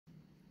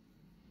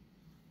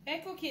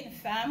Hey cooking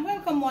fam,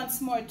 welcome once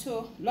more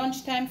to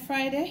Lunchtime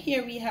Friday.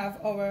 Here we have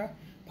our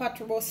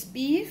pot roast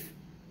beef.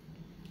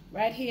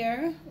 Right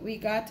here we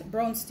got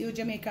brown stew,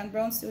 Jamaican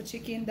brown stew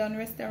chicken done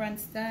restaurant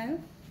style.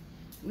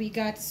 We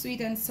got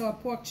sweet and sour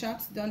pork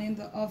chops done in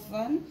the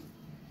oven.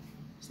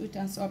 Sweet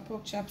and sour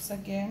pork chops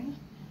again.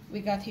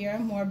 We got here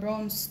more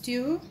brown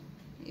stew.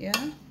 Yeah.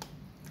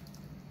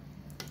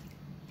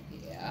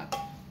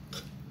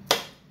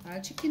 Our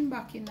chicken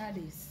back in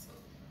this.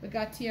 We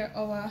got here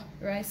our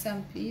rice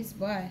and peas.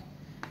 Boy,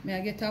 may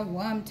I get a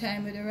warm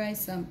time with the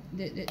rice and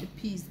the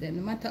peas then.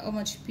 No matter how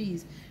much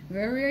peas.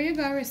 Very rare you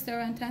go to a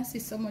restaurant and see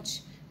so much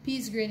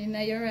peas grain in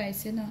your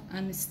rice, you know,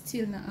 and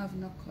still not have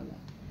no color.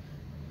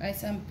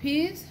 Rice and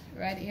peas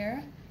right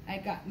here. I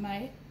got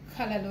my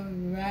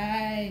callaloo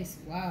rice.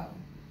 Wow.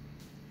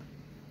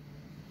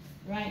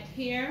 Right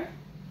here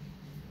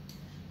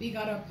we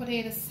got our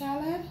potato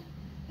salad,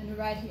 and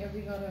right here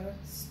we got our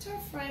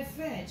stir-fry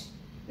veg.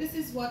 This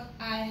is what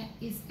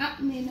is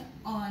happening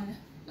on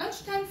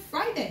Lunchtime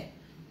Friday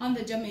on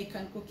the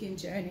Jamaican cooking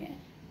journey.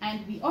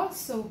 And we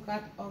also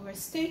got our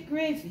steak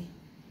gravy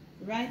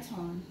right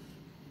on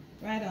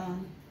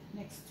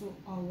next to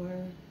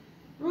our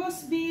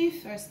roast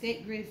beef. Our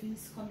steak gravy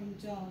is coming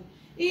down.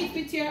 Eat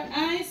with your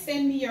eyes,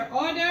 send me your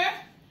order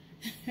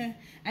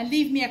and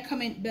leave me a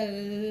comment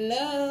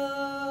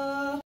below.